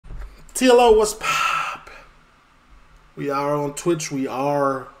TLO, what's pop? We are on Twitch. We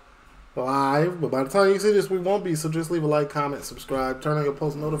are live. But by the time you see this, we won't be. So just leave a like, comment, subscribe, turn on your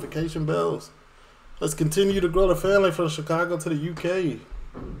post notification bells. Let's continue to grow the family from Chicago to the UK.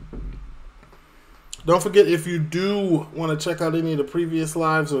 Don't forget, if you do want to check out any of the previous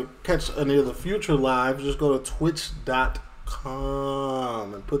lives or catch any of the future lives, just go to twitch.com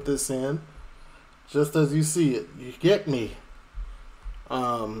and put this in. Just as you see it. You get me?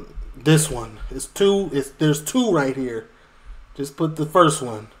 This one. There's two right here. Just put the first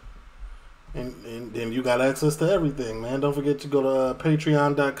one. And then you got access to everything, man. Don't forget to go to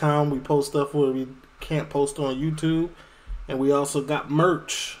patreon.com. We post stuff where we can't post on YouTube. And we also got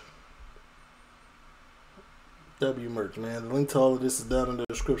merch. Merch, man. The link to all of this is down in the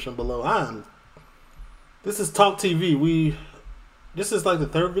description below. This is Talk TV. This is like the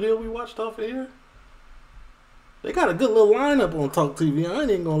third video we watched off of here. They got a good little lineup on Talk TV. I ain't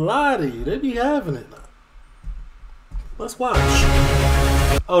even gonna lie to you. They be having it. Let's watch.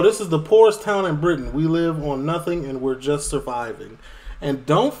 Oh, this is the poorest town in Britain. We live on nothing and we're just surviving. And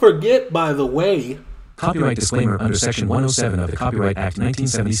don't forget, by the way, copyright disclaimer under Section 107 of the Copyright Act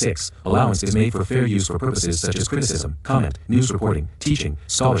 1976. Allowance is made for fair use for purposes such as criticism, comment, news reporting, teaching,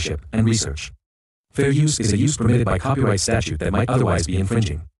 scholarship, and research. Fair use is a use permitted by copyright statute that might otherwise be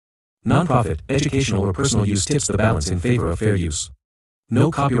infringing. Non-profit, educational, or personal use tips the balance in favor of fair use.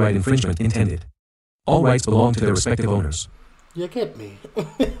 No copyright infringement intended. All rights belong to their respective owners. You get me.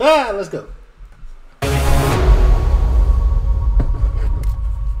 Let's go.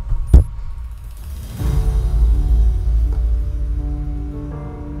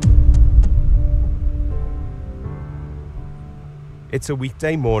 It's a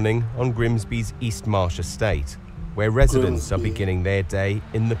weekday morning on Grimsby's East Marsh estate, where residents are beginning their day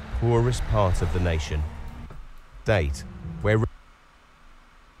in the poorest part of the nation.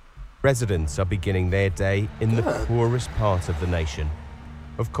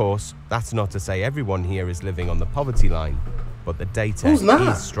 Of course, that's not to say everyone here is living on the poverty line, but the data is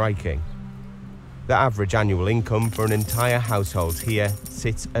striking. The average annual income for an entire household here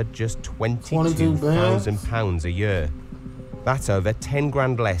sits at just £22,000 a year. That's over 10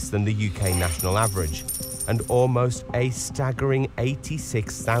 grand less than the UK national average, and almost a staggering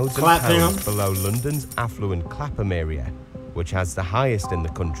 £86,000 below London's affluent Clapham area, which has the highest in the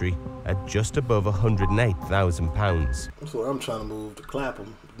country at just above £108,000. That's what I'm trying to move to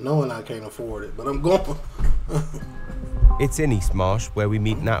Clapham, knowing I can't afford it, but I'm going. It's in East Marsh where we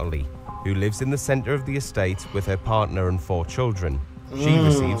meet Natalie, who lives in the centre of the estate with her partner and 4 children. She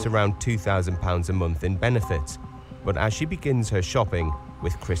receives around £2,000 a month in benefits, but as she begins her shopping,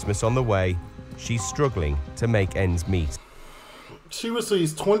 with Christmas on the way, she's struggling to make ends meet. She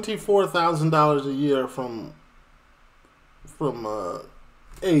receives $24,000 a year from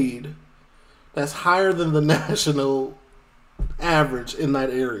aid. That's higher than the national average in that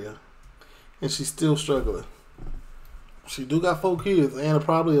area, and she's still struggling. She do got 4 kids, and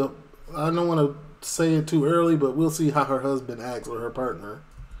probably I don't want to say it too early, but we'll see how her husband acts or her partner.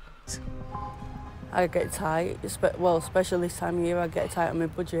 I get tight, especially this time of year. I get tight on my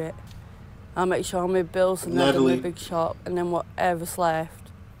budget. I make sure my bills and then my big shop, and then whatever's left,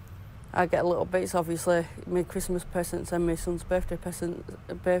 I get little bits. Obviously, my Christmas presents and my son's birthday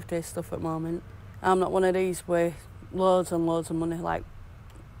stuff at the moment. I'm not one of these with loads and loads of money, like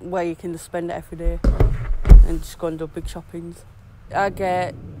where you can just spend it every day and just go and do big shoppings. I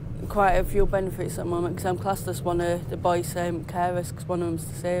get quite a few benefits at the moment because I'm classed as one of the boys' carers because one of them's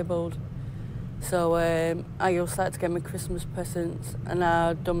disabled. So I used to get my Christmas presents and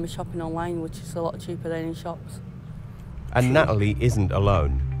I've done my shopping online, which is a lot cheaper than in shops. And Natalie isn't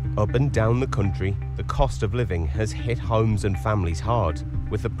alone. Up and down the country, the cost of living has hit homes and families hard,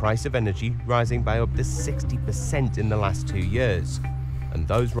 with the price of energy rising by up to 60% in the last 2 years. And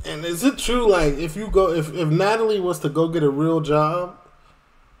is it true, like, if Natalie was to go get a real job,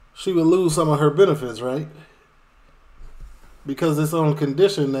 she would lose some of her benefits, right? Because it's on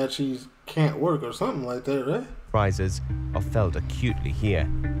condition that she can't work or something like that, right? Rises are felt acutely here.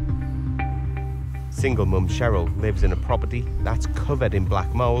 Single mum Cheryl lives in a property that's covered in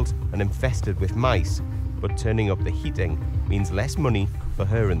black mould and infested with mice, but turning up the heating means less money for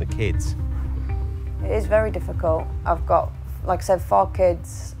her and the kids. It is very difficult. I've got, like I said, 4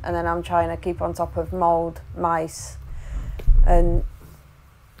 kids, and then I'm trying to keep on top of mould, mice, and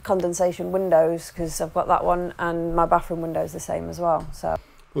condensation windows, because I've got that one, and my bathroom window is the same as well. So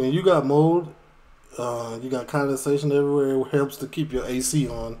when you got mold, you got condensation everywhere, it helps to keep your AC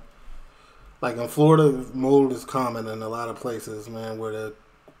on. Like in Florida, mold is common in a lot of places, man, where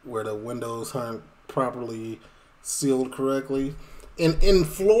the windows aren't properly sealed correctly. In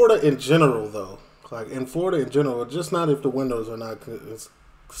Florida in general, though, like in Florida in general, just not if the windows are not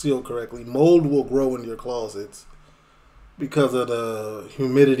sealed correctly. Mold will grow in your closets because of the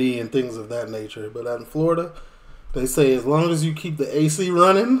humidity and things of that nature. But out in Florida, they say as long as you keep the AC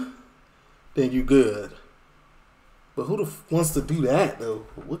running, then you good. But who wants to do that, though?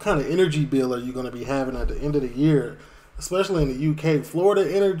 What kind of energy bill are you going to be having at the end of the year? Especially in the UK.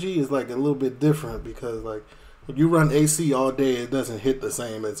 Florida energy is like a little bit different because, like, if you run AC all day, it doesn't hit the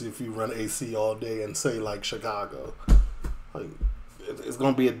same as if you run AC all day in, say, like Chicago. Like, it's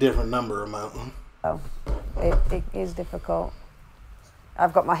going to be a different number amount. Oh, it is difficult.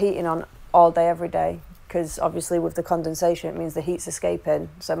 I've got my heating on all day, every day, because obviously with the condensation, it means the heat's escaping,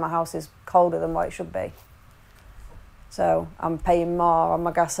 so my house is colder than what it should be. So I'm paying more on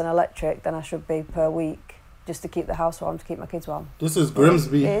my gas and electric than I should be per week just to keep the house warm, to keep my kids warm. This is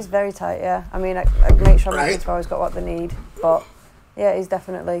Grimsby. It is very tight, yeah. I mean, I make sure my kids have always got what they need, but yeah, it's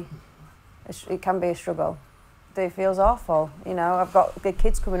definitely, it can be a struggle. It feels awful, you know. I've got the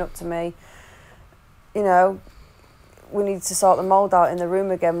kids coming up to me, you know, we need to sort the mould out in the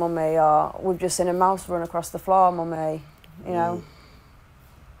room again, Mummy, or we've just seen a mouse run across the floor, Mummy, you know.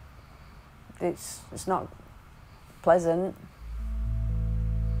 It's not pleasant.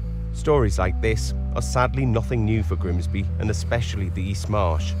 Stories like this are sadly nothing new for Grimsby, and especially the East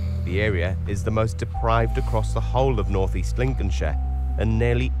Marsh. The area is the most deprived across the whole of northeast Lincolnshire, and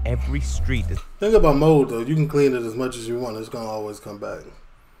nearly every street is... Think about mold, though. You can clean it as much as you want. It's going to always come back.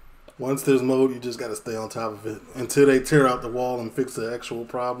 Once there's mold, you just got to stay on top of it until they tear out the wall and fix the actual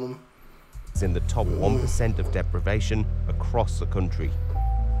problem. It's in the top 1% of deprivation across the country.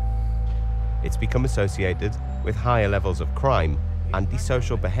 It's become associated with higher levels of crime,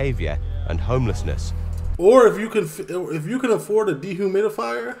 antisocial behaviour and homelessness. Or if you can afford a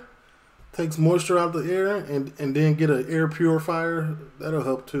dehumidifier, takes moisture out the air, and then get an air purifier, that'll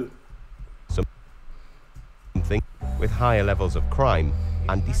help too. Something with higher levels of crime,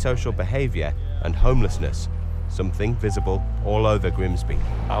 antisocial behaviour and homelessness. Something visible all over Grimsby.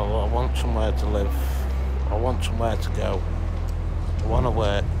 I want somewhere to live. I want somewhere to go. I want to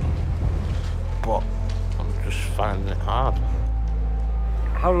work. But I'm just finding it hard.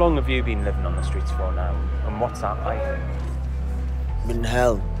 How long have you been living on the streets for now? And what's that like? I'm in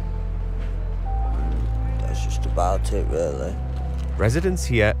hell. That's just about it, really. Residents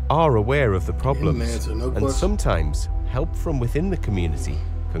here are aware of the problems, no and sometimes help from within the community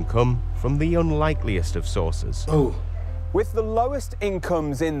can come from the unlikeliest of sources. Oh. With the lowest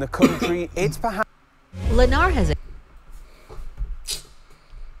incomes in the country, it's Lennar has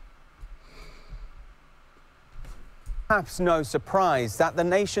perhaps no surprise that the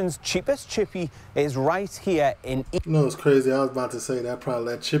nation's cheapest chippy is right here in... You know, it's crazy. I was about to say that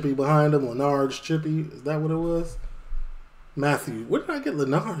probably that chippy behind him, Lennard's chippy. Is that what it was? Matthew. Where did I get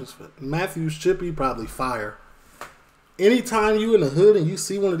Lennard's? Matthew's chippy, probably fire. Anytime you in the hood and you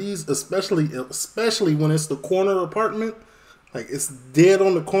see one of these, especially when it's the corner apartment, like it's dead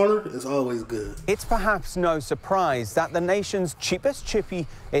on the corner, it's always good. It's perhaps no surprise that the nation's cheapest chippy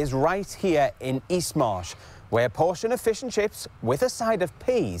is right here in East Marsh, where a portion of fish and chips with a side of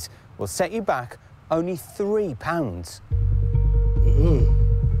peas will set you back only £3.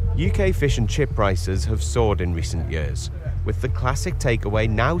 UK fish and chip prices have soared in recent years, with the classic takeaway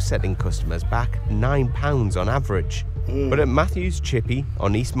now setting customers back £9 on average. But at Matthew's Chippy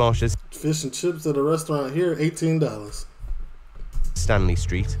on East Marsh's fish and chips at a restaurant here, $18. Stanley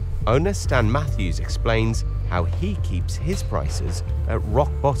Street, owner Stan Matthews explains how he keeps his prices at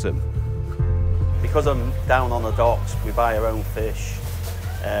rock bottom. Because I'm down on the docks, we buy our own fish,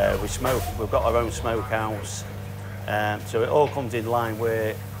 we smoke, we've got our own smokehouse, so it all comes in line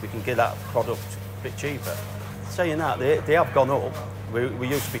where we can get that product a bit cheaper. Saying that, they have gone up. We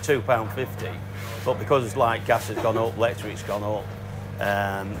used to be £2.50, but because like gas has gone up, electric's gone up,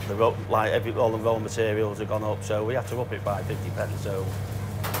 all the raw materials have gone up, so we had to up it by 50p. So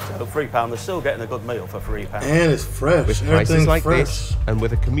 £3, they're still getting a good meal for £3. And it's fresh. With prices like this, and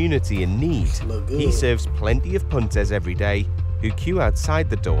with a community in need, he serves plenty of punters every day who queue outside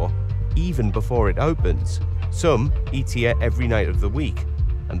the door even before it opens. Some eat here every night of the week,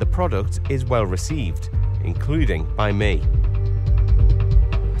 and the product is well received, including by me.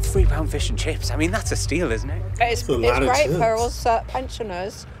 £3 fish and chips. I mean, that's a steal, isn't it? It's great for us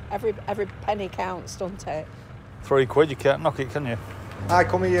pensioners. Every penny counts, doesn't it? £3, you can't knock it, can you? I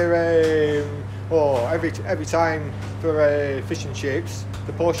come here every time for fish and chips.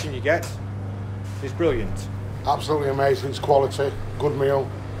 The portion you get is brilliant. Absolutely amazing. It's quality, good meal.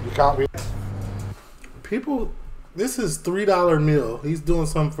 You can't be. People, this is $3 meal. He's doing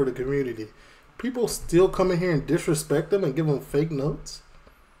something for the community. People still come in here and disrespect them and give them fake notes?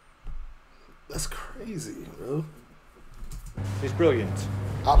 That's crazy, bro. It's brilliant.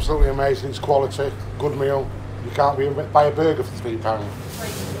 Absolutely amazing. It's quality. Good meal. You can't buy a burger for £3.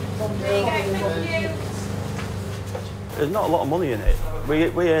 There's not a lot of money in it.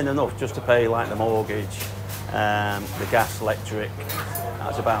 We earn enough just to pay like the mortgage, the gas, electric.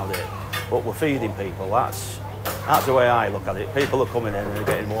 That's about it. But we're feeding people. That's the way I look at it. People are coming in and they're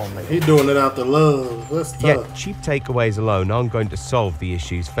getting warm meat. He's doing it out the love. That's tough. Yet cheap takeaways alone aren't going to solve the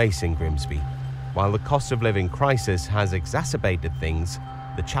issues facing Grimsby. While the cost of living crisis has exacerbated things,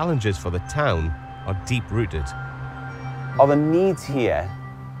 the challenges for the town are deep-rooted. Are the needs here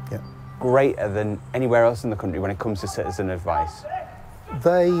greater than anywhere else in the country when it comes to citizen advice?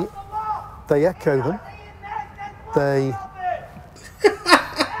 They echo them. They...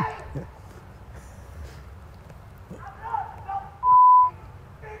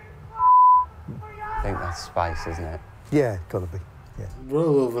 I think that's spice, isn't it? Yeah, gotta be. Yeah.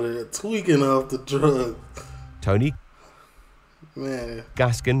 Bro over there tweaking off the drug. Tony Man.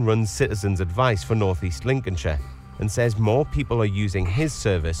 Gaskin runs citizens advice for North East Lincolnshire and says more people are using his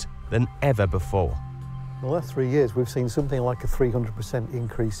service than ever before. In the last 3 years, we've seen something like a 300%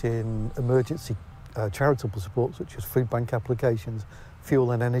 increase in emergency charitable support, such as food bank applications,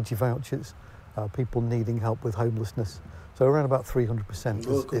 fuel and energy vouchers, people needing help with homelessness. So around about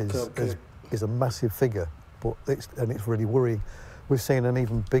 300% is a massive figure, but it's really worrying. We've seen an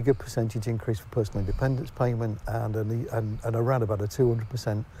even bigger percentage increase for personal independence payment and around about a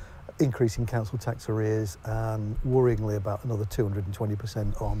 200% increase in council tax arrears, and worryingly about another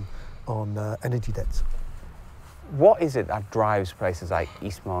 220% on energy debts. What is it that drives places like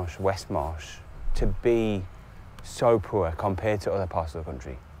East Marsh, West Marsh to be so poor compared to other parts of the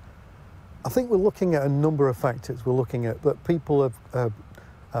country? I think we're looking at a number of factors. We're looking at that people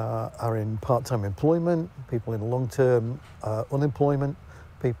are in part-time employment, people in long-term unemployment,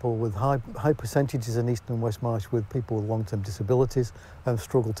 people with high percentages in East and West Marsh with people with long-term disabilities and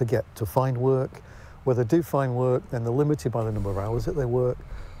struggle to find work. Where they do find work, then they're limited by the number of hours that they work.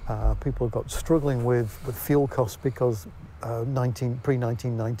 People have got struggling with fuel costs because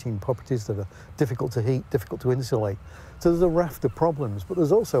pre-1919 properties that are difficult to heat, difficult to insulate. So there's a raft of problems, but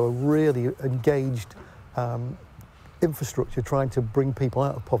there's also a really engaged infrastructure trying to bring people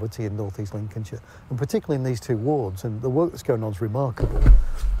out of poverty in North East Lincolnshire, and particularly in these two wards. And the work that's going on is remarkable,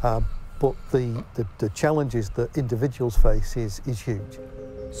 but the challenges that individuals face is huge.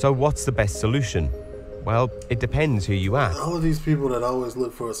 So what's the best solution? Well, it depends who you ask. All of these people that always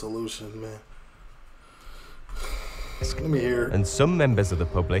look for a solution, man. Let me hear. And some members of the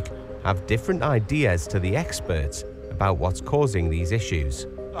public have different ideas to the experts about what's causing these issues.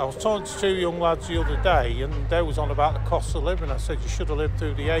 I was talking to two young lads the other day, and they was on about the cost of living. I said, you should have lived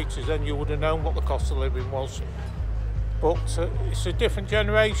through the 80s, then you would have known what the cost of living was. But it's a different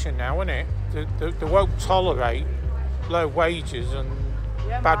generation now, isn't it? They won't tolerate low wages and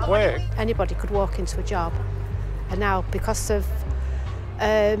bad work. Anybody could walk into a job, and now because of,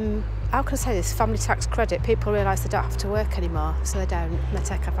 how can I say this, family tax credit, people realise they don't have to work anymore, so they don't, and they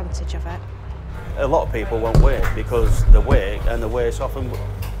take advantage of it. A lot of people won't work because they work and they're worse off and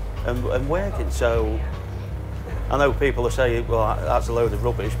working. So I know people are saying, well, that's a load of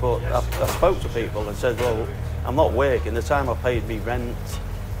rubbish, but I spoke to people and said, well, I'm not working. The time I paid me rent,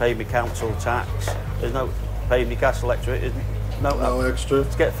 paid me council tax, there's no paid me gas, electric, no extra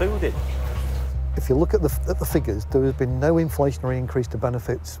to get food in. If you look at the figures, there has been no inflationary increase to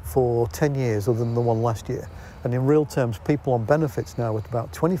benefits for 10 years other than the one last year. And in real terms, people on benefits now are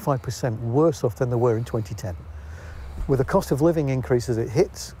about 25% worse off than they were in 2010. With the cost of living increase as it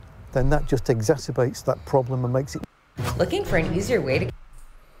hits, then that just exacerbates that problem and makes it... Looking for an easier way to...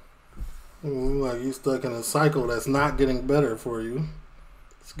 Like you're stuck in a cycle that's not getting better for you.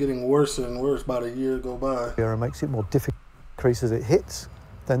 It's getting worse and worse by the year go by. And makes it more difficult increase as it hits,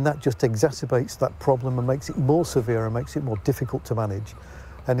 then that just exacerbates that problem and makes it more severe and makes it more difficult to manage.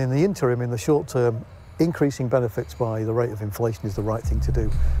 And in the interim, in the short term, increasing benefits by the rate of inflation is the right thing to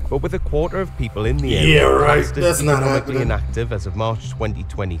do. But with a quarter of people in the area that's not economically inactive as of March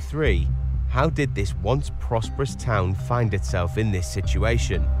 2023, how did this once prosperous town find itself in this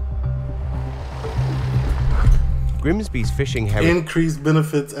situation? Grimsby's fishing heritage... Increased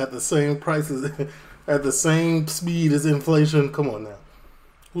benefits at the same prices, at the same speed as inflation. Come on now.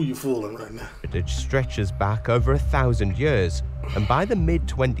 Who you fooling right now? It stretches back over 1,000 years, and by the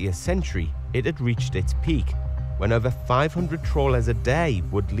mid-20th century, it had reached its peak, when over 500 trawlers a day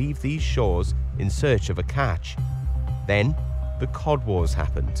would leave these shores in search of a catch. Then, the Cod Wars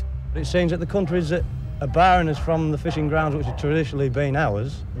happened. It seems that the countries that baroners from the fishing grounds, which have traditionally been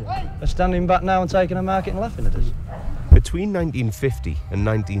ours, are standing back now and taking a market and laughing at us. Between 1950 and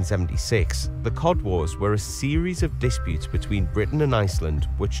 1976, the Cod Wars were a series of disputes between Britain and Iceland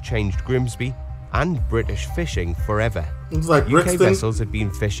which changed Grimsby and British fishing forever. It's like UK Brixton. vessels had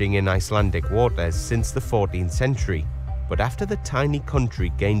been fishing in Icelandic waters since the 14th century, but after the tiny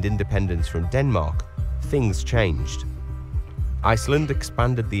country gained independence from Denmark, things changed. Iceland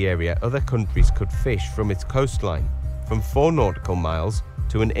expanded the area other countries could fish from its coastline, from 4 nautical miles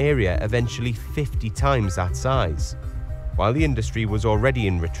to an area eventually 50 times that size. While the industry was already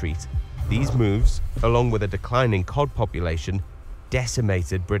in retreat, these moves, along with a declining cod population,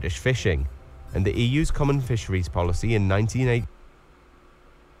 decimated British fishing, and the EU's Common Fisheries Policy in 1980.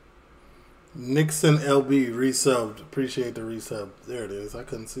 Nixon LB resubbed. Appreciate the resub. There it is. I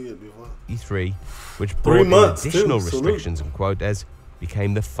couldn't see it before. Which 3 brought in months, additional too. Salute. restrictions and quotas,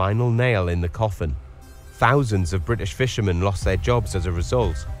 became the final nail in the coffin. Thousands of British fishermen lost their jobs as a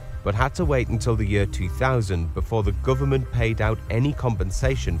result, but had to wait until the year 2000 before the government paid out any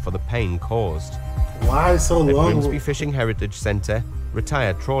compensation for the pain caused. Why so At long? Grimsby Fishing Heritage Centre,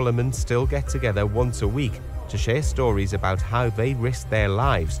 retired trawlermen still get together once a week to share stories about how they risked their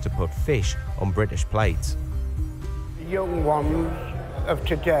lives to put fish on British plates. The young ones of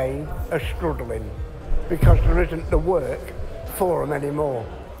today are struggling because there isn't the work for them anymore.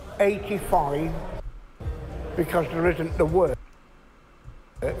 85 because there isn't the work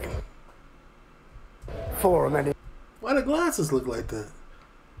for them anymore. Why do glasses look like that?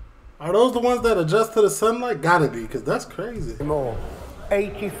 Are those the ones that adjust to the sunlight? Gotta be, because that's crazy. More.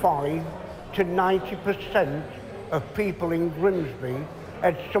 85 to 90% of people in Grimsby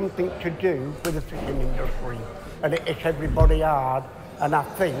had something to do with the fishing industry, and it hits everybody hard, and I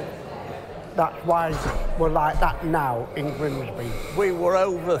think that's why we're like that now in Grimsby. We were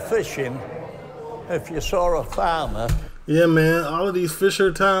overfishing. If you saw a farmer. Yeah, man. All of these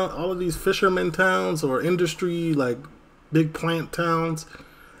fishermen towns or industry, like big plant towns,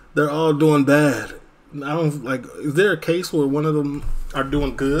 they're all doing bad. I don't like. Is there a case where one of them are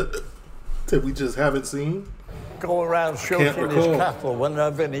doing good that we just haven't seen? Go around shooting his cattle when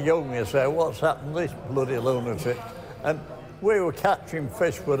they've been young. You say, "What's happened to this bloody lunatic?" And we were catching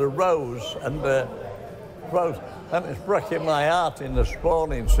fish with a rose, and it's breaking my heart in the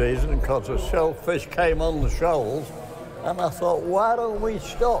spawning season because the shellfish came on the shoals, and I thought, why don't we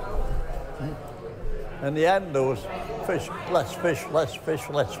stop? In the end, there was fish, less fish, less fish,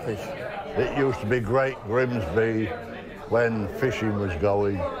 less fish. It used to be great Grimsby when fishing was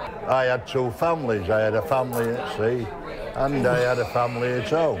going. I had 2 families. I had a family at sea and I had a family at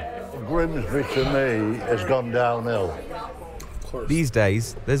home. Grimsby to me has gone downhill. These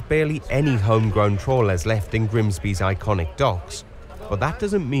days, there's barely any homegrown trawlers left in Grimsby's iconic docks, but that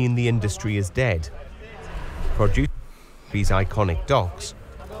doesn't mean the industry is dead. These iconic docks,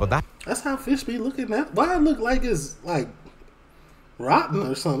 but that's how fish be looking at. Why it look like it's like rotten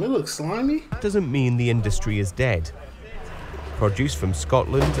or something? It looks slimy. That doesn't mean the industry is dead. Produce from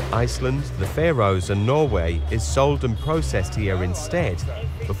Scotland, Iceland, the Faroes and Norway is sold and processed here instead,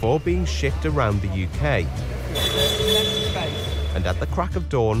 before being shipped around the UK. And at the crack of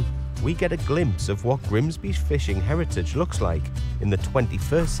dawn, we get a glimpse of what Grimsby's fishing heritage looks like in the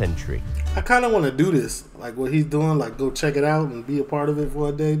 21st century. I kind of want to do this, like what he's doing, like go check it out and be a part of it for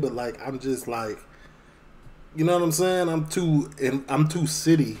a day. But like, I'm just like, you know what I'm saying? I'm too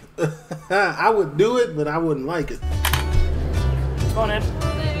city. I would do it, but I wouldn't like it. Come on in.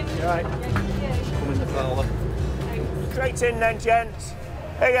 You alright? Come in the fella. Straight in then, gents.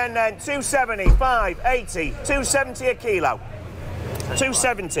 Again then, 270, 580, 270 a kilo.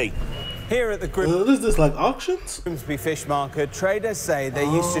 270. Here at the What is this, like auctions? Grimsby Fish Market, traders say they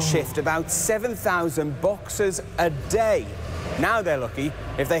used to shift about 7,000 boxes a day. Now they're lucky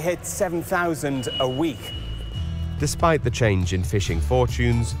if they hit 7,000 a week. Despite the change in fishing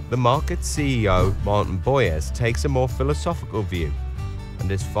fortunes, the market's CEO, Martin Boyers, takes a more philosophical view and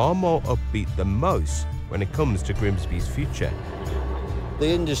is far more upbeat than most when it comes to Grimsby's future. The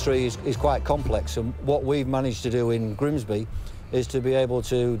industry is quite complex, and what we've managed to do in Grimsby is to be able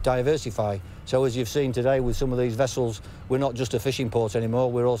to diversify. So as you've seen today with some of these vessels, we're not just a fishing port anymore,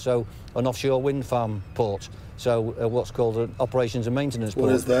 we're also an offshore wind farm port. So what's called an operations and maintenance port.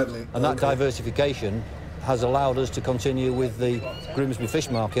 What does that mean? And that diversification has allowed us to continue with the Grimsby fish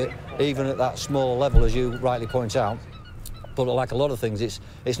market, even at that small level, as you rightly point out. But like a lot of things,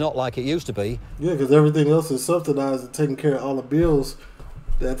 it's not like it used to be. Yeah, because everything else is subsidized and taking care of all the bills.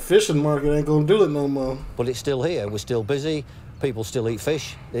 That fishing market ain't gonna do it no more. But it's still here, we're still busy, people still eat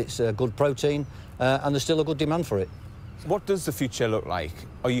fish, it's good protein, and there's still a good demand for it. What does the future look like?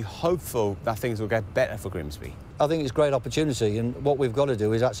 Are you hopeful that things will get better for Grimsby? I think it's a great opportunity, and what we've got to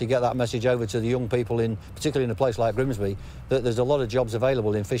do is actually get that message over to the young people, particularly in a place like Grimsby, that there's a lot of jobs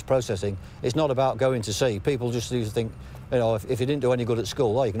available in fish processing. It's not about going to sea. People just used to think, you know, if you didn't do any good at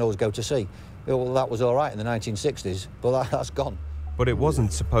school, oh, you can always go to sea. Well, that was all right in the 1960s, but that's gone. But it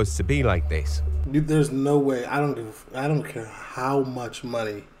wasn't supposed to be like this. There's no way. I don't care how much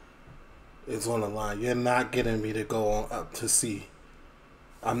money is on the line. You're not getting me to go on up to sea.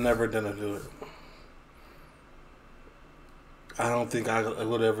 I'm never gonna do it. I don't think I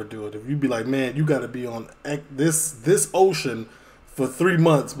would ever do it. If you'd be like, man, you got to be on this ocean for 3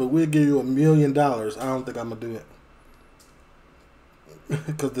 months, but we'll give you $1 million. I don't think I'm gonna do it,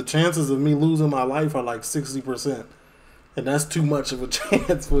 because the chances of me losing my life are like 60%, and that's too much of a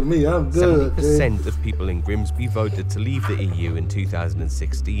chance for me. I'm good. 70% of people in Grimsby voted to leave the EU in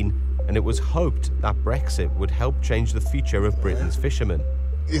 2016, and it was hoped that Brexit would help change the future of Britain's fishermen.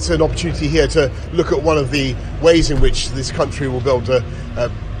 It's an opportunity here to look at one of the ways in which this country will be able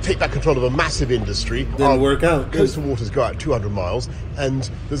to take back control of a massive industry. Didn't work out. Coastal waters go out 200 miles, and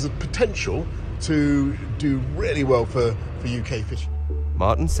there's a potential to do really well for UK fishing.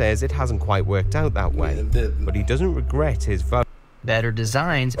 Martin says it hasn't quite worked out that way, but he doesn't regret his vote. Better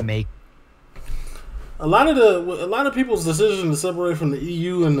designs make a lot of people's decision to separate from the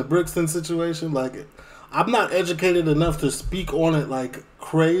EU and the Brixton situation. Like, I'm not educated enough to speak on it like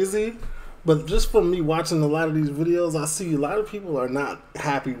crazy, but just from me watching a lot of these videos, I see a lot of people are not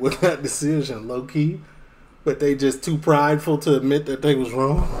happy with that decision, low key, but they just too prideful to admit that they was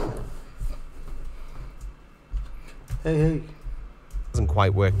wrong. Hey. Hasn't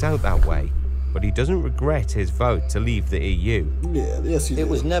quite worked out that way, but he doesn't regret his vote to leave the EU. Yeah, yes, he did. It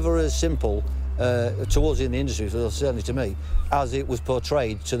was never as simple towards in the industry, certainly to me, as it was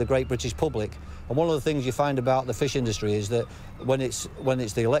portrayed to the great British public. And one of the things you find about the fish industry is that when it's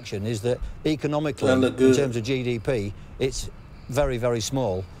the election, is that economically, in terms of GDP, it's very, very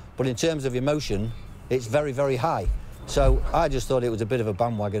small. But in terms of emotion, it's very, very high. So I just thought it was a bit of a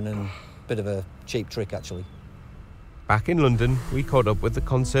bandwagon and a bit of a cheap trick, actually. Back in London, we caught up with the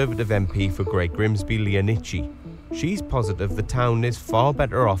Conservative MP for Great Grimsby, Leah Nichy. She's positive the town is far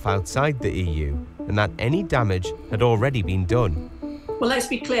better off outside the EU and that any damage had already been done. Well, let's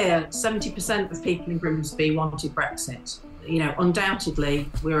be clear, 70% of people in Grimsby wanted Brexit. You know, undoubtedly,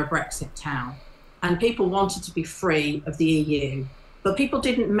 we're a Brexit town, and people wanted to be free of the EU. But people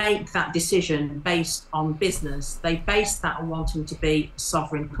didn't make that decision based on business. They based that on wanting to be a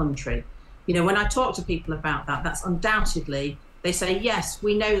sovereign country. You know, when I talk to people about that, that's undoubtedly, they say, yes,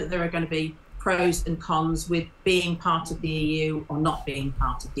 we know that there are going to be pros and cons with being part of the EU or not being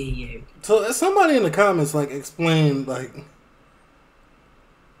part of the EU. So somebody in the comments, like, explain,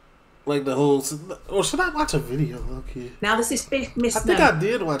 like the whole, or should I watch a video? Okay. Now, there's this big misnomer. I think I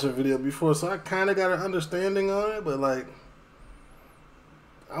did watch a video before, so I kind of got an understanding on it, but, like,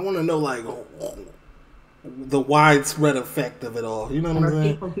 I want to know, like, the widespread effect of it all. You know what I'm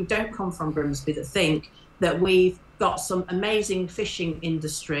saying? People who don't come from Grimsby that think that we've got some amazing fishing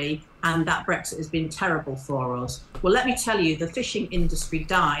industry and that Brexit has been terrible for us. Well, let me tell you, the fishing industry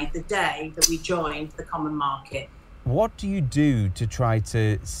died the day that we joined the common market. What do you do to try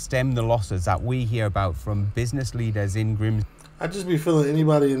to stem the losses that we hear about from business leaders in Grimsby? I just be feeling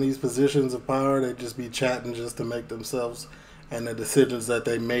anybody in these positions of power, they just be chatting just to make themselves and the decisions that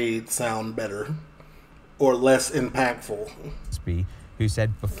they made sound better or less impactful. Who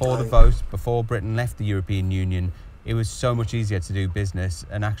said before the vote, before Britain left the European Union, it was so much easier to do business,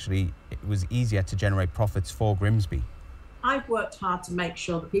 and actually it was easier to generate profits for Grimsby. I've worked hard to make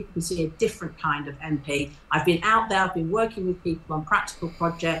sure that people can see a different kind of MP. I've been out there, I've been working with people on practical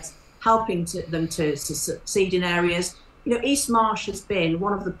projects, helping them to succeed in areas. You know, East Marsh has been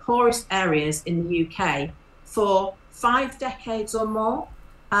one of the poorest areas in the UK for 5 decades or more.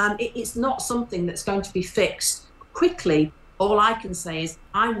 It's not something that's going to be fixed quickly. All I can say is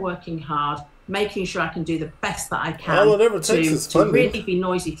I'm working hard, making sure I can do the best that I can to really be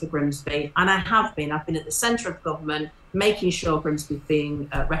noisy for Grimsby. And I have been. I've been at the centre of government, making sure Grimsby is being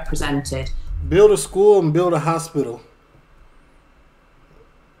represented. Build a school and build a hospital.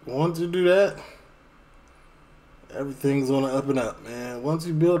 Once you do that, everything's on the up and up, man. Once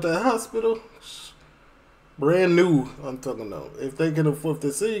you build that hospital, brand new, I'm talking about. If they can afford, if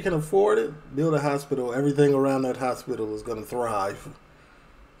the city can afford it, build a hospital. Everything around that hospital is going to thrive.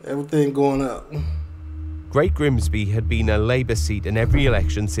 Everything going up. Great Grimsby had been a Labour seat in every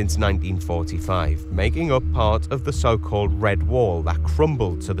election since 1945, making up part of the so-called Red Wall that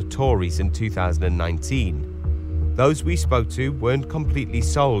crumbled to the Tories in 2019. Those we spoke to weren't completely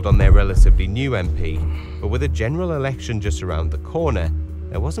sold on their relatively new MP, but with a general election just around the corner,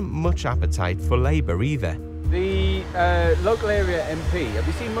 there wasn't much appetite for Labour either. The local area MP, have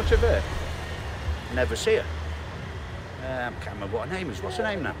you seen much of her? Never see her. I can't remember what her name is. What's her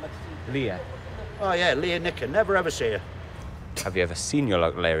name now? Leah. Oh yeah, Leah Nicker. Never ever see her. Have you ever seen your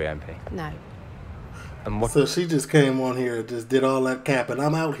local area MP? No. And what? So she just came on here and just did all that capping.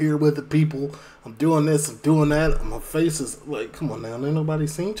 I'm out here with the people. I'm doing this, I'm doing that. And my face is like, come on now, ain't nobody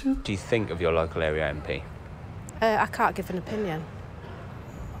seen you? What do you think of your local area MP? I can't give an opinion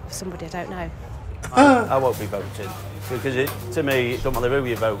for somebody I don't know. I won't be voting because to me, it don't matter who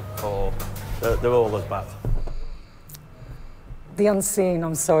you vote for, they're all as bad. The unseen,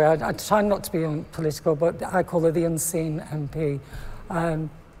 I'm sorry, I try not to be political, but I call her the unseen MP.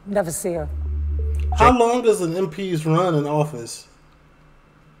 Never see her. How long does an MP's run in office?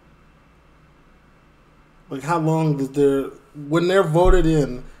 Like, how long does when they're voted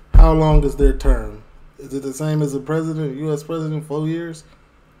in, how long is their term? Is it the same as a president, U.S. president, 4 years?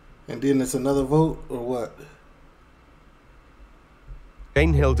 And then it's another vote, or what?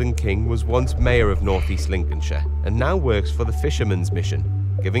 Jane Hilden King was once mayor of North East Lincolnshire and now works for the Fishermen's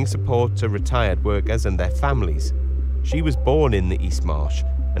Mission, giving support to retired workers and their families. She was born in the East Marsh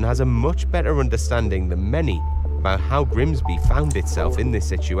and has a much better understanding than many about how Grimsby found itself in this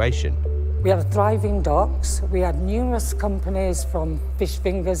situation. We had thriving docks. We had numerous companies from Fish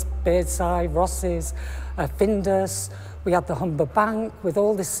Fingers, Birdseye, Ross's, Findus. We had the Humber Bank with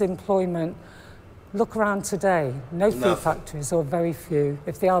all this employment. Look around today, no food factories, or very few.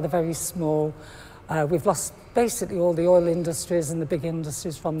 If they are, they're very small. We've lost basically all the oil industries and the big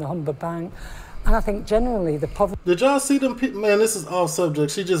industries from the Humber Bank. And I think generally the poverty... Did y'all see them people? Man, this is off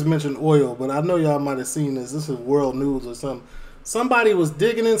subject. She just mentioned oil, but I know y'all might have seen this. This is world news or something. Somebody was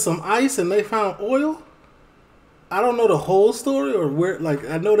digging in some ice and they found oil. I don't know the whole story or where, like,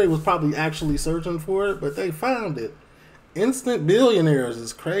 I know they was probably actually searching for it, but they found it. Instant billionaires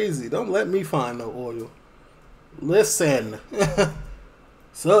is crazy. Don't let me find no oil. Listen.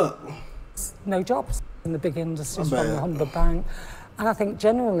 What's up? No jobs in the big industries from the Humber Bank. And I think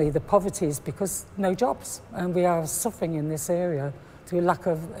generally the poverty is because no jobs. And we are suffering in this area through lack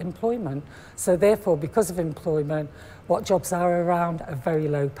of employment. So therefore, because of employment, what jobs are around are very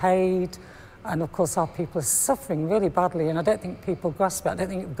low paid. And of course, our people are suffering really badly. And I don't think people grasp it. I don't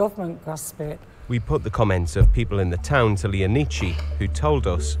think the government grasps it. We put the comments of people in the town to Leonici, who told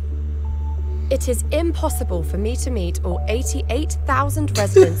us, "It is impossible for me to meet all 88,000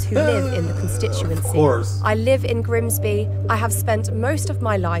 residents who live in the constituency. Of course. I live in Grimsby. I have spent most of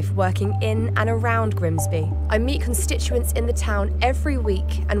my life working in and around Grimsby. I meet constituents in the town every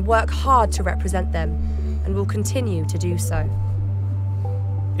week and work hard to represent them, and will continue to do so."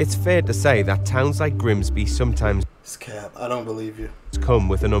 It's fair to say that towns like Grimsby sometimes It's cap. I don't believe you. come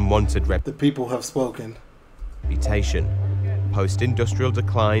with an unwanted The people have spoken. reputation. Post-industrial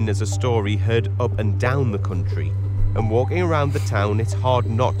decline is a story heard up and down the country, and walking around the town it's hard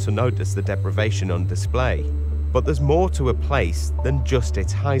not to notice the deprivation on display. But there's more to a place than just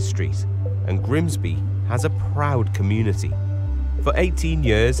its high street, and Grimsby has a proud community. For 18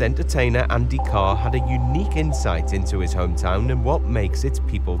 years, entertainer Andy Carr had a unique insight into his hometown and what makes its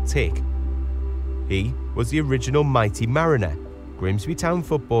people tick. He was the original Mighty Mariner, Grimsby Town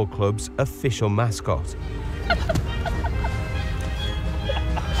Football Club's official mascot.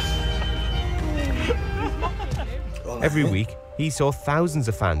 Every week, he saw thousands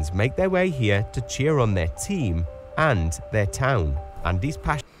of fans make their way here to cheer on their team and their town. Andy's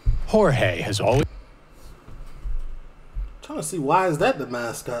passion... Jorge has always... Trying to see why is that the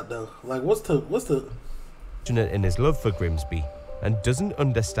mascot though? Like what's the passionate in his love for Grimsby and doesn't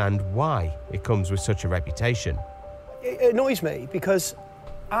understand why it comes with such a reputation. It annoys me because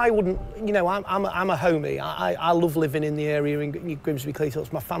I wouldn't, you know, I'm a homie. I love living in the area in Grimsby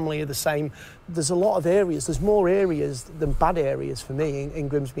Cleethorpes. My family are the same. There's a lot of areas. There's more areas than bad areas for me in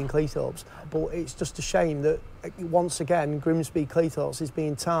Grimsby and Cleethorpes. But it's just a shame that once again Grimsby Cleethorpes is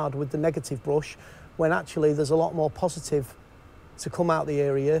being tarred with the negative brush, when actually there's a lot more positive to come out the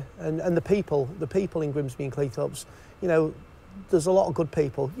area, and the people in Grimsby and Cleethorpes, you know, there's a lot of good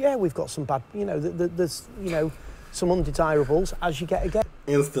people. Yeah, we've got some bad, you know, there's, you know, some undesirables as you get again.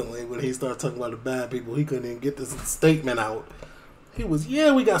 Instantly, when he started talking about the bad people, he couldn't even get this statement out. He was,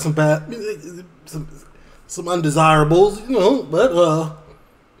 yeah, we got some bad, some undesirables, you know, but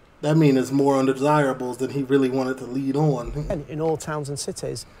that means there's more undesirables than he really wanted to lead on. In all towns and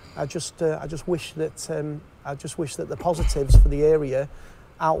cities, I just wish that the positives for the area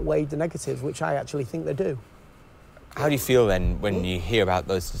outweighed the negatives, which I actually think they do. How do you feel then when you hear about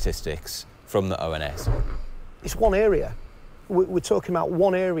those statistics from the ONS? it's one area. We're talking about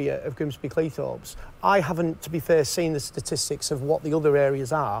one area of Grimsby Cleethorpes. I haven't, to be fair, seen the statistics of what the other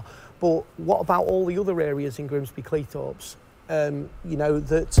areas are, but what about all the other areas in Grimsby Cleethorpes? You know,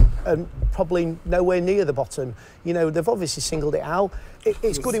 that are probably nowhere near the bottom. You know, they've obviously singled it out.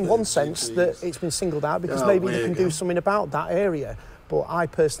 It's good in one sense that it's been singled out because maybe they can do something about that area. But I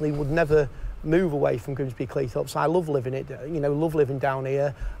personally would never move away from Grimsby Cleethorpes. I love living it, you know, love living down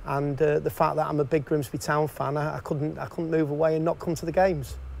here, and the fact that I'm a big Grimsby Town fan, I couldn't move away and not come to the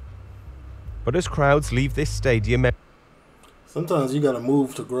games. But as crowds leave this stadium, sometimes you got to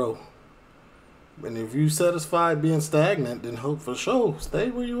move to grow. And if you satisfied being stagnant, then hope for sure stay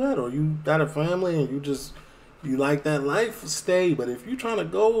where you at. Or you got a family and you like that life, stay. But if you're trying to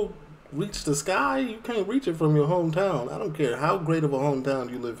go reach the sky, you can't reach it from your hometown. I don't care how great of a hometown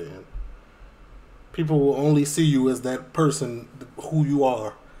you live in. People will only see you as that person who you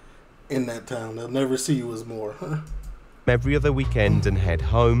are in that town. They'll never see you as more. every other weekend and head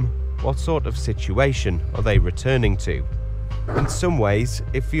home, what sort of situation are they returning to? In some ways,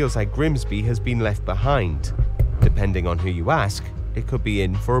 it feels like Grimsby has been left behind. Depending on who you ask, it could be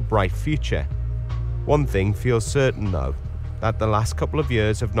in for a bright future. One thing feels certain though, that the last couple of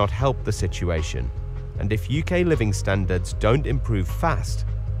years have not helped the situation. And if UK living standards don't improve fast,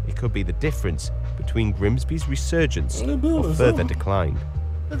 it could be the difference between Grimsby's resurgence or further decline.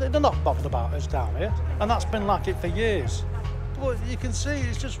 They're not bothered about us down here, and that's been like it for years. But you can see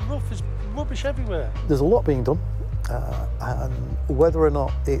it's just rough, it's rubbish everywhere. There's a lot being done, and whether or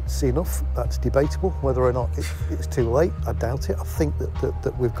not it's enough, that's debatable. Whether or not it's too late, I doubt it. I think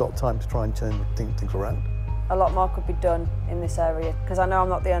that we've got time to try and turn things around. A lot more could be done in this area, because I know I'm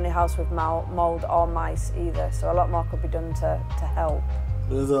not the only house with mould or mice either, so a lot more could be done to help.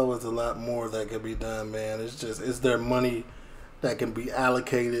 There's always a lot more that can be done, man. It's just, is there money that can be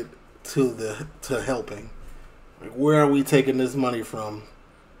allocated to helping? Like, where are we taking this money from?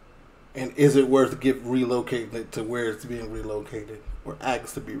 And is it worth relocating it to where it's being relocated or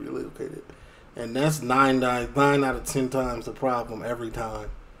asked to be relocated? And that's 9 out of 10 times the problem every time.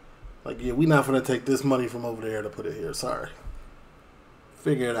 Like, yeah, we're not going to take this money from over there to put it here. Sorry.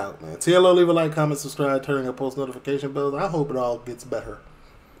 Figure it out, man. TLO, leave a like, comment, subscribe, turn on post notification bells. I hope it all gets better.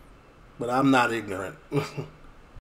 But I'm not ignorant.